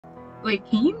Wait,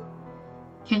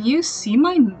 can you see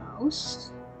my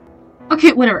mouse?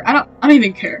 Okay, whatever. I don't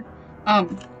even care.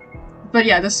 But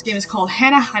yeah, this game is called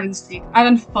HANA Hide and Seek. I've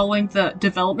been following the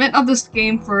development of this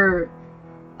game for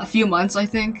a few months, I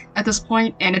think, at this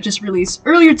point, and it just released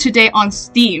earlier today on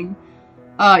Steam.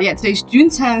 Yeah, today's June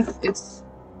 10th. It's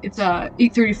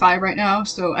 8:35 right now,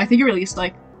 so I think it released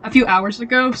like a few hours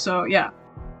ago. So yeah,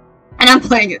 and I'm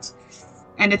playing it,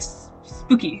 and it's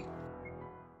spooky.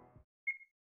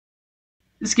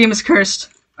 This game is cursed.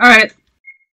 All right.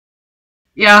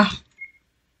 Yeah.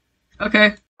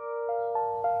 Okay.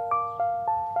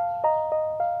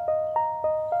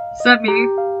 Is that me?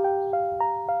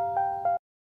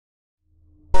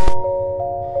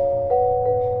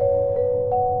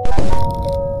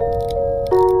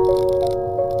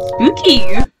 Spooky!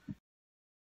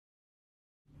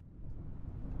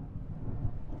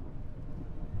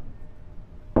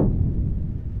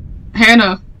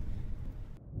 Hannah.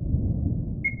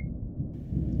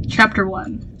 Chapter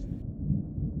 1.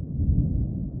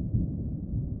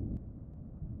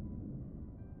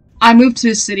 I moved to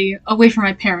the city, away from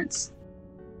my parents.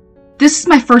 This is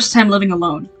my first time living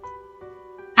alone.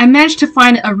 I managed to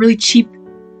find a really cheap,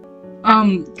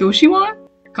 Goshiwon?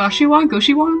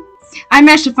 Goshiwon? I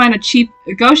managed to find a cheap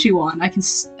Goshiwon I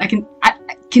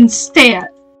can stay at.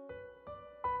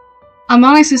 I'm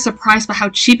honestly surprised by how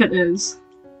cheap it is.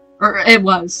 Or it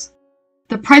was.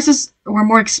 The prices were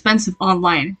more expensive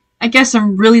online. I guess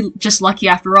I'm really just lucky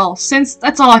after all, since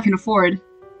that's all I can afford.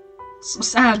 So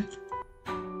sad.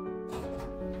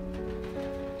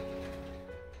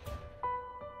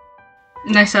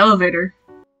 Nice elevator.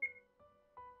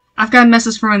 I've got a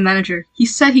message from my manager. He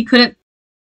said he couldn't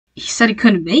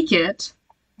make it.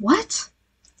 What?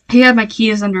 He had my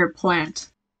keys under a plant.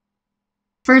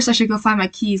 First, I should go find my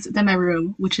keys, then my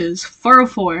room, which is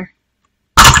 404.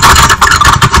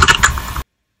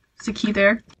 Is the key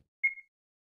there?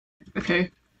 Okay.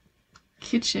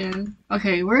 Kitchen.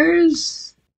 Okay,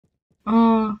 where's...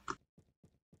 Okay,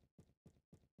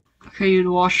 the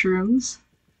washrooms.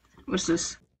 What's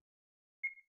this?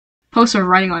 Poster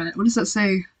writing on it. What does that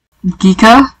say?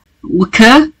 Gika?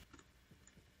 Waka?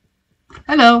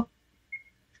 Hello.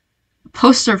 A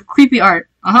poster of creepy art.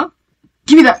 Uh-huh.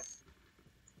 Give me that!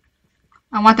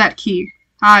 I want that key.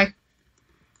 Hi.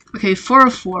 Okay,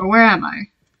 404. Where am I?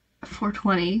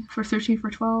 420, 413,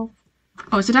 412.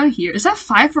 Oh, is it down here? Is that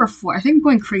 5 or 4? I think I'm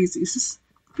going crazy. This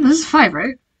is 5,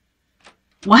 right?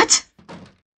 What?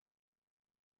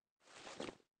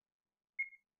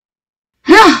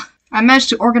 I managed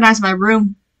to organize my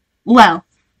room well.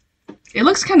 It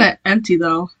looks kinda empty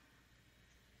though.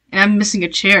 And I'm missing a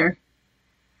chair.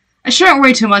 I shouldn't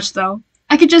worry too much though.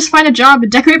 I could just find a job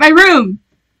and decorate my room!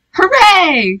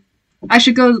 Hooray! I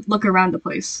should go look around the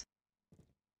place.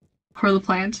 Pour the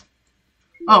plant.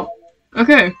 Oh,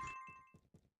 okay.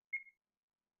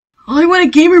 Oh, I want a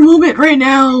gamer moment right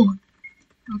now!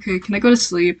 Okay, can I go to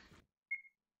sleep?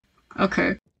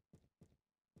 Okay.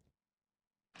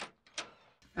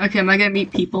 Okay, am I gonna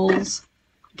meet peoples?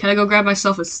 Can I go grab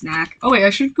myself a snack? Oh wait, I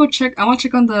should go check. I want to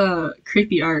check on the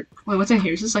creepy art. Wait, what's in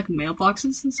here? Is this like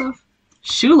mailboxes and stuff?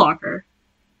 Shoe locker.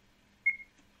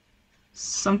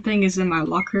 Something is in my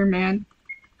locker, man.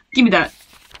 Give me that.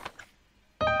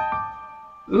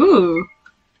 Ooh.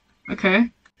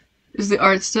 Okay. Is the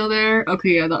art still there?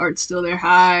 Okay, yeah, the art's still there.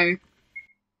 Hi.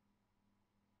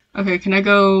 Okay, can I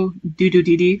go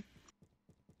doo-doo-dee-dee?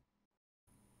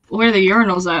 Where are the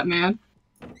urinals at, man?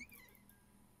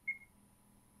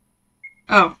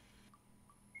 Oh.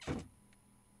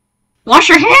 Wash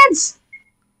your hands!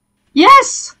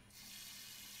 Yes!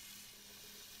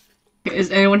 Okay,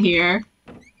 is anyone here?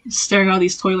 Staring at all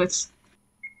these toilets.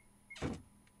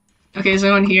 Okay, is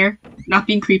anyone here? Not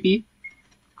being creepy.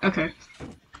 Okay.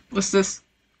 What's this?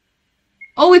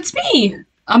 Oh, it's me!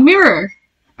 A mirror!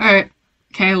 Alright.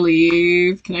 Can I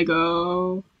leave? Can I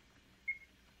go?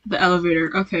 The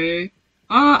elevator. Okay.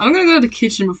 I'm gonna go to the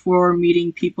kitchen before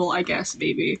meeting people, I guess,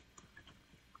 maybe.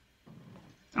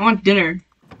 I want dinner.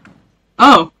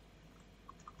 Oh!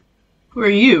 Who are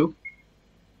you?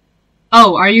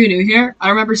 Oh, are you new here? I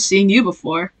remember seeing you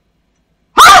before.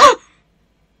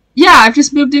 Yeah, I've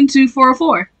just moved into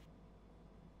 404.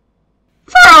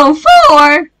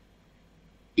 404?!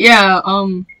 Yeah,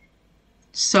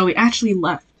 so we actually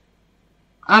left.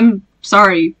 I'm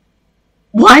sorry.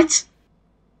 What?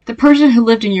 The person who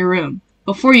lived in your room,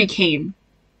 before you came.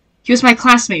 He was my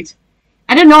classmate.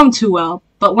 I didn't know him too well,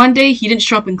 but one day he didn't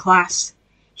show up in class.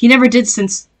 He never did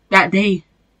since that day.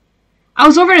 I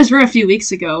was over in his room a few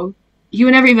weeks ago. He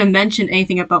would never even mention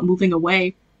anything about moving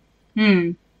away.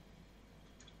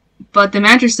 But the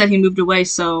manager said he moved away,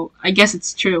 so I guess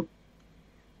it's true.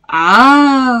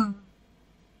 Ah.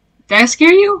 Did I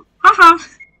scare you? Haha.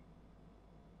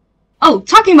 Oh,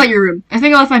 talking about your room. I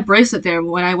think I left my bracelet there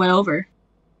when I went over.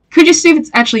 Could you see if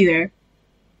it's actually there?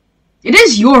 It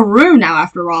is your room now,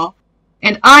 after all.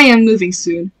 And I am moving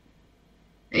soon.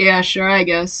 Yeah, sure, I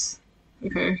guess.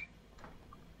 Okay.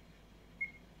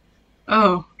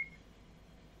 Oh.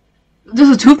 There's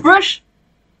a toothbrush?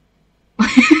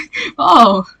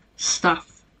 Oh.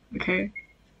 Stuff. Okay.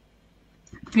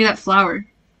 Give me that flower.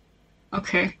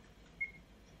 Okay.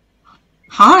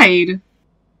 Hide?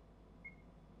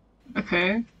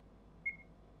 Okay.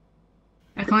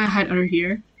 I can only hide under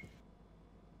here.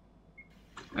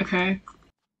 Okay.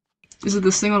 Is it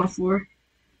this thing on the floor?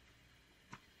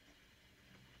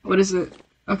 What is it?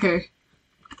 Okay.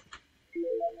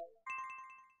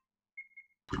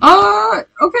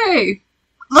 Okay!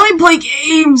 Let me play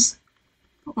games!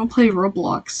 I wanna play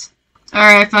Roblox.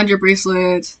 Alright, I found your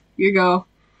bracelet. Here you go.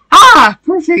 Ah!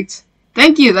 Perfect!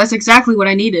 Thank you, that's exactly what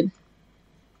I needed.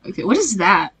 Okay, what is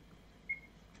that?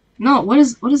 No, what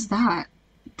is that?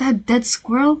 That dead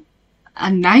squirrel?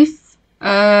 A knife?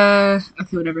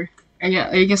 Okay, whatever. Are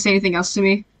you gonna say anything else to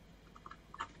me?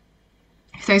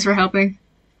 Thanks for helping.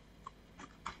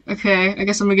 Okay, I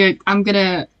guess I'm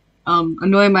gonna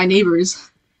annoy my neighbors.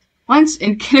 Once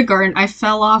in kindergarten, I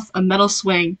fell off a metal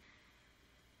swing.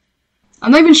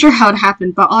 I'm not even sure how it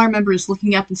happened, but all I remember is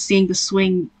looking up and seeing the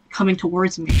swing coming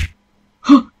towards me.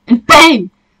 And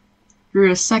bang!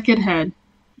 Grew a second head.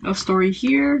 No story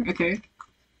here. Okay.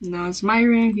 No, it's my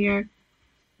room here.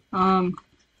 I'm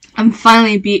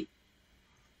finally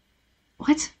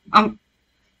What? I'm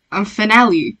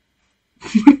finale.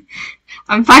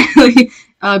 I'm finally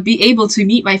be able to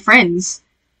meet my friends.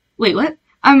 Wait, what?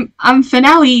 I'm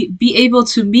finally be able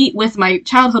to meet with my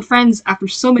childhood friends after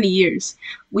so many years.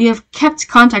 We have kept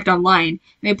contact online,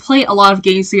 and we play a lot of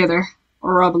games together,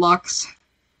 or Roblox.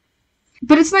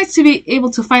 But it's nice to be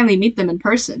able to finally meet them in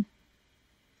person.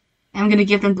 I'm gonna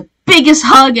give them the biggest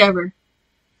hug ever,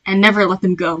 and never let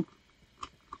them go.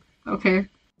 Okay.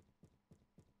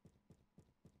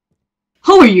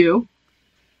 Who are you?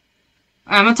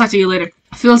 I'm gonna talk to you later.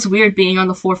 It feels weird being on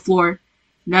the 4th floor.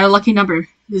 Not a lucky number.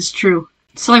 This is true.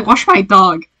 So I wash my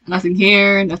dog. Nothing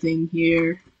here, nothing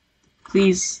here.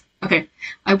 Please. Okay.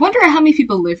 I wonder how many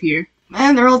people live here.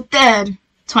 Man, they're all dead.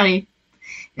 20.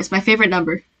 It's my favorite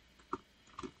number.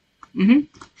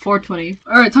 420.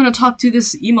 Alright, time to talk to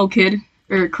this emo kid.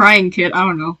 Or crying kid. I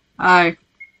don't know.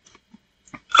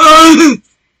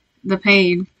 The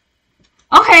pain.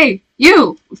 Oh, hey!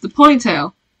 You! With the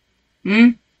ponytail.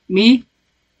 Me?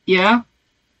 Yeah?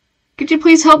 Could you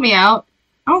please help me out?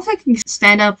 I don't think I can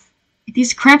stand up.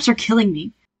 These cramps are killing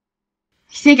me.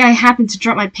 I think I happened to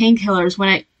drop my painkillers when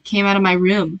I came out of my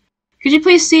room. Could you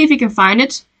please see if you can find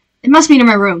it? It must be in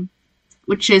my room.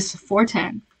 Which is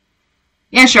 410.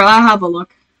 Yeah, sure, I'll have a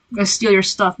look. I'm gonna steal your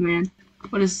stuff, man.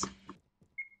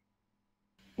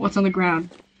 What's on the ground?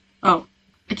 Oh.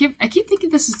 I keep thinking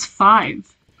this is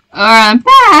 5. Alright, I'm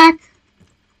back!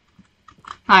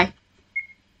 Hi.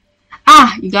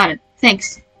 Ah, you got it.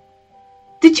 Thanks.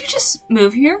 Did you just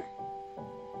move here?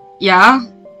 Yeah?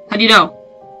 How do you know?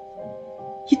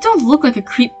 You don't look like a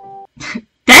creep.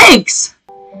 Thanks!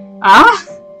 Ah?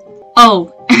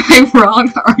 Oh, am I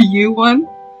wrong? Are you one?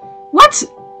 What?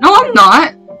 No, I'm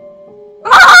not.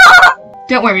 Ah!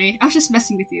 Don't worry, I was just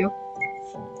messing with you.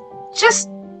 Just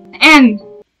an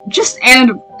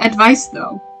advice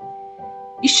though.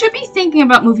 You should be thinking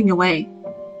about moving away.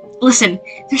 Listen,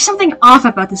 there's something off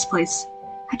about this place.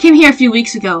 I came here a few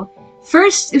weeks ago.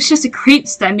 First, it was just the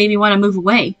creeps that made me want to move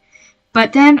away.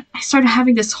 But then, I started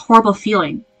having this horrible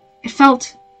feeling. It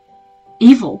felt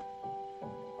evil.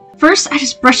 First, I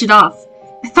just brushed it off.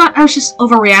 I thought I was just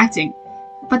overreacting.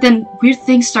 But then, weird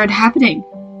things started happening.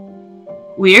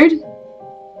 Weird?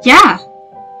 Yeah.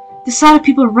 The sound of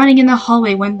people running in the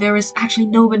hallway when there was actually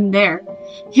no one there.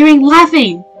 Hearing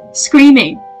laughing,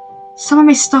 screaming. Some of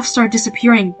my stuff started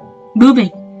disappearing,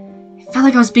 moving. I felt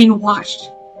like I was being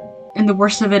watched. And the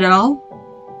worst of it all?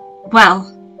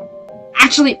 Well,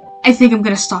 actually, I think I'm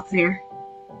gonna stop there.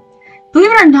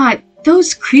 Believe it or not,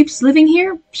 those creeps living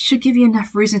here should give you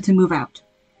enough reason to move out.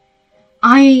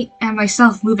 I am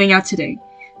myself moving out today,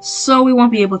 so we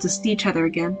won't be able to see each other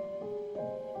again.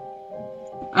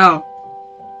 Oh.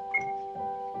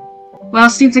 Well,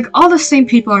 it seems like all the same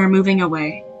people are moving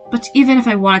away. But even if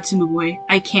I wanted to move away,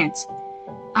 I can't.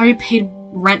 I already paid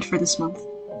rent for this month.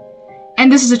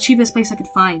 And this is the cheapest place I could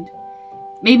find.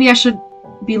 Maybe I should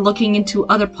be looking into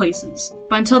other places.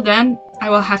 But until then, I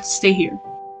will have to stay here.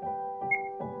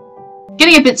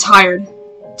 Getting a bit tired.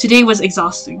 Today was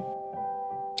exhausting.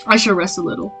 I should rest a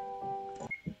little.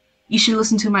 You should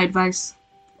listen to my advice.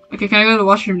 Okay, can I go to the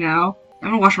washroom now? I'm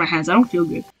gonna wash my hands. I don't feel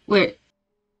good. Wait.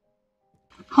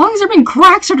 How long has there been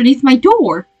cracks underneath my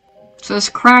door? So there's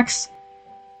cracks,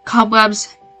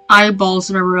 cobwebs, eyeballs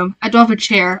in my room. I don't have a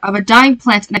chair. I have a dying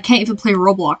plant, and I can't even play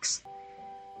Roblox.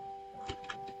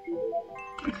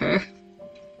 Okay.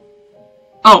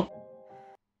 Oh.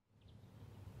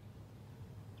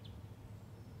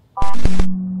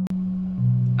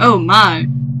 Oh my.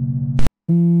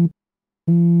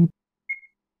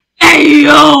 Hey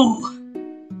yo!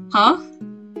 Huh?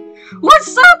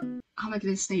 What's up? How am I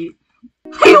gonna say it?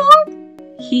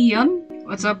 Hyun?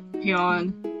 What's up,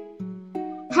 Hyun?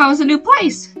 How's the new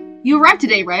place? You arrived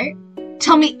today, right?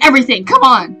 Tell me everything, come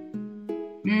on!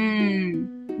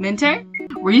 Minte?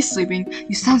 Were you sleeping?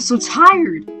 You sound so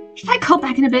tired. Should I call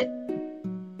back in a bit?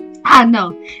 Ah,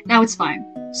 no. Now it's fine.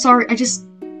 Sorry, I just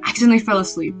accidentally fell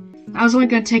asleep. I was only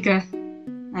gonna take a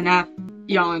nap.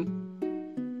 Yawn.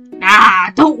 Nah,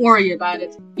 don't worry about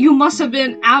it. You must have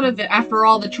been out of it after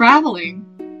all the traveling.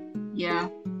 Yeah.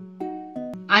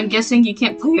 I'm guessing you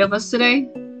can't play with us today?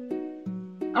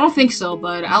 I don't think so,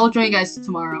 but I'll join you guys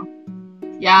tomorrow.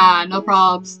 Yeah, no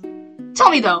probs. Tell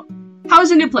me though, how is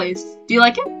the new place? Do you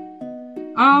like it?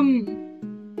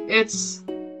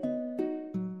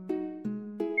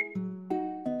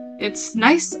 It's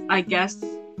nice, I guess.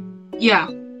 Yeah.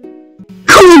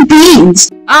 Cool beans!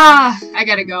 Ah, I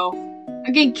gotta go.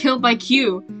 I'm getting killed by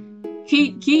Q.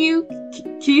 Q?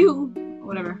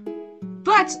 Whatever.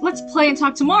 But, let's play and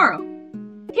talk tomorrow.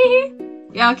 Hee.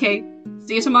 Yeah, okay.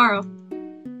 See you tomorrow.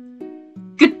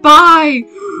 Goodbye!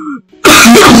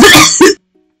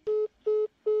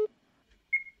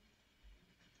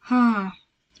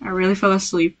 I really fell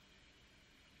asleep.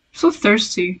 I'm so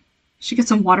thirsty. Should get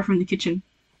some water from the kitchen.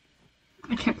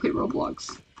 I can't play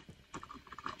Roblox.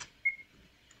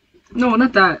 No,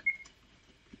 not that.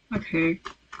 Okay.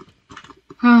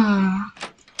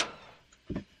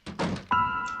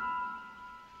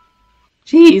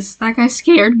 Jeez, that guy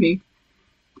scared me.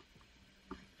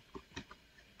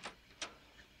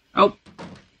 Oh.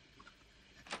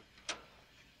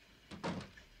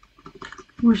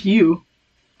 Where's you?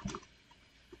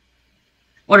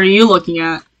 What are you looking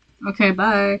at? Okay,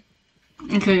 bye.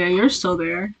 Okay, yeah, you're still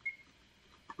there.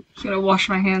 Just gotta wash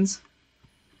my hands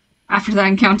after that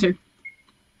encounter.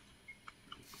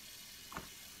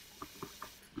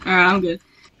 Alright, I'm good.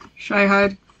 Should I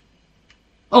hide?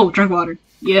 Oh, drink water.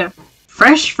 Yeah.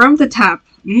 Fresh from the tap.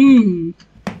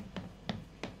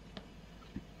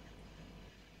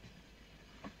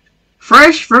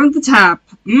 Fresh from the tap.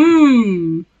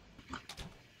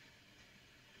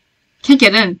 Can't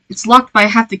get in. It's locked by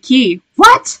half the key.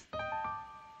 What?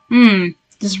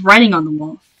 There's writing on the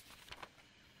wall.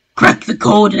 Crack the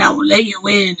code and I will let you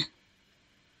in.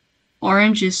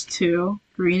 Orange is 2.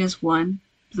 Green is 1.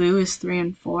 Blue is 3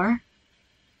 and 4.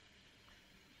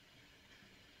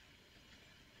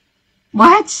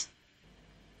 What?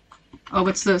 Oh,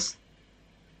 what's this?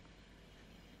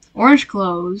 Orange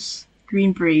glows,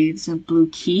 green breathes, and blue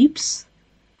keeps.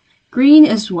 Green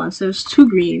is 1, so there's 2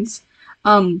 greens.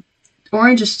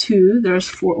 Orange is 2, there's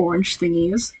 4 orange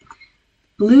thingies.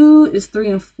 Blue is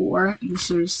 3 and 4, and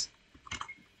there's...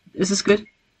 Is this good?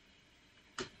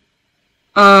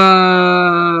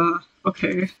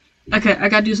 Okay. Okay, I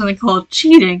gotta do something called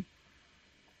cheating.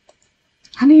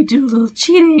 How do you do a little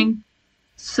cheating?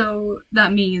 So,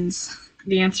 that means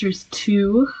the answer is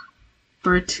 2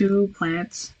 for 2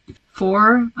 plants.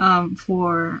 4,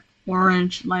 for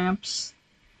orange lamps.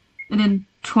 And then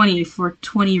 20 for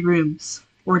 20 rooms.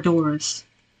 Or doors.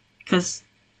 Because,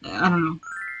 I don't know.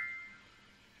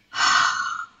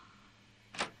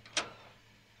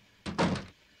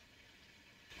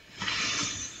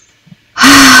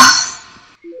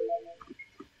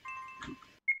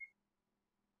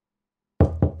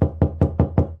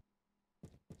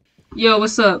 Yo,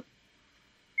 what's up?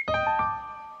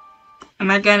 Am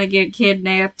I gonna get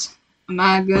kidnapped? Am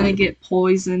I gonna get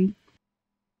poisoned?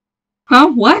 Huh?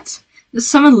 What? Did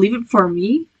someone leave it for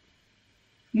me?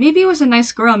 Maybe it was a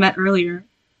nice girl I met earlier.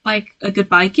 Like, a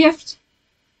goodbye gift?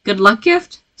 Good luck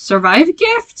gift? Survive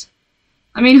gift?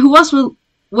 I mean, who else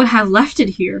would have left it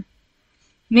here?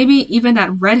 Maybe even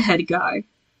that redhead guy.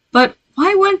 But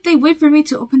why wouldn't they wait for me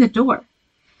to open the door?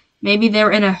 Maybe they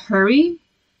were in a hurry?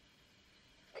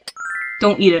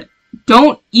 Don't eat it.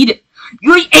 Don't eat it.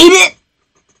 You ate it!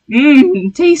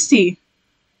 Mmm, tasty.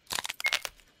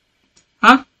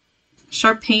 Huh?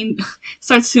 Sharp pain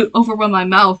starts to overwhelm my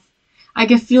mouth. I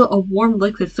can feel a warm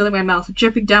liquid filling my mouth,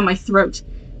 dripping down my throat.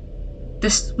 The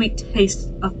sweet taste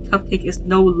of cupcake is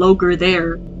no longer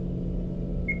there.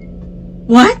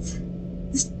 What?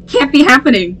 This can't be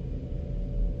happening.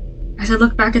 As I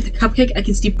look back at the cupcake, I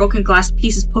can see broken glass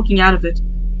pieces poking out of it.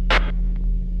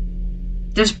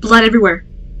 There's blood everywhere.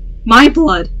 My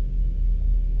blood.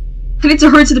 I need to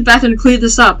hurry to the bathroom and clean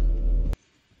this up.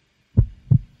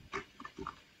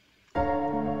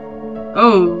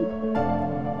 Oh.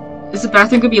 Is the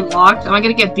bathroom gonna be locked? Am I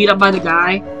gonna get beat up by the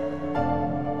guy?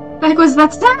 What the heck was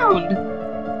that sound?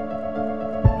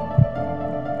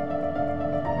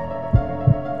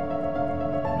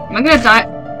 Am I gonna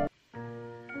die?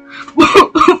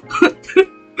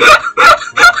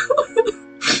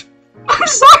 I'm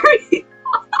sorry!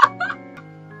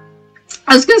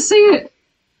 I was gonna say it.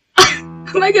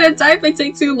 Am I gonna die if I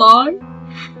take too long?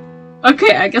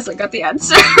 Okay, I guess I got the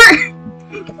answer.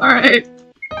 Alright.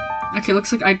 Okay,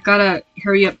 looks like I gotta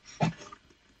hurry up.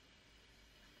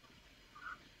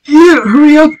 Here,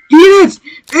 hurry up! Eat it!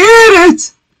 Eat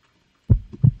it!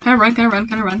 Can I run? Can I run?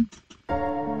 Can I run?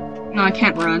 No, I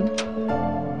can't run.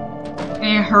 I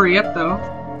need to hurry up, though.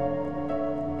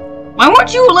 Why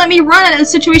won't you let me run in a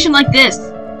situation like this?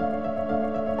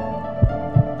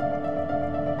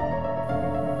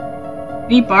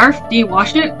 Did you barf? Did you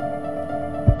wash it?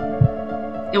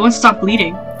 It won't stop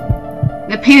bleeding.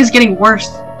 The pain is getting worse.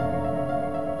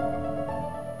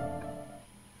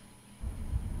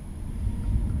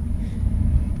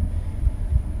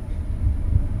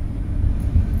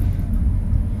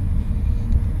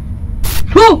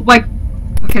 Oh, like,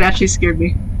 okay, that actually scared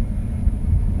me.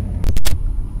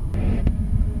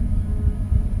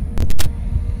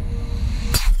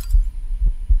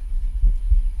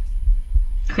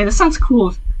 Okay, this sounds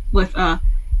cool with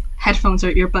headphones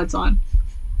or earbuds on.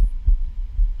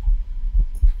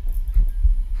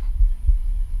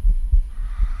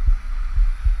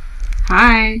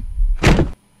 Hi.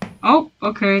 Oh,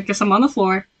 okay, guess I'm on the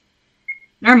floor.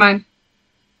 Never mind.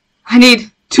 I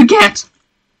need to get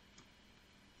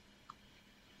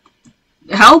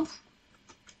help?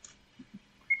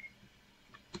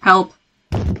 Help.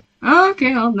 Oh,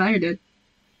 okay, well, now you're dead.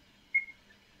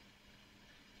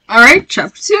 Alright,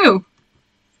 chapter 2!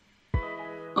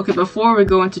 Okay, before we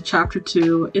go into chapter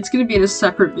 2, it's gonna be in a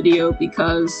separate video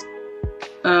because,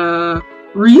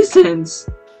 reasons!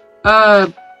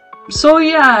 So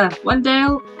yeah, one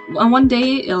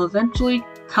day it'll eventually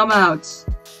come out.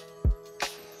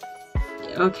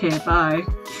 Okay, bye.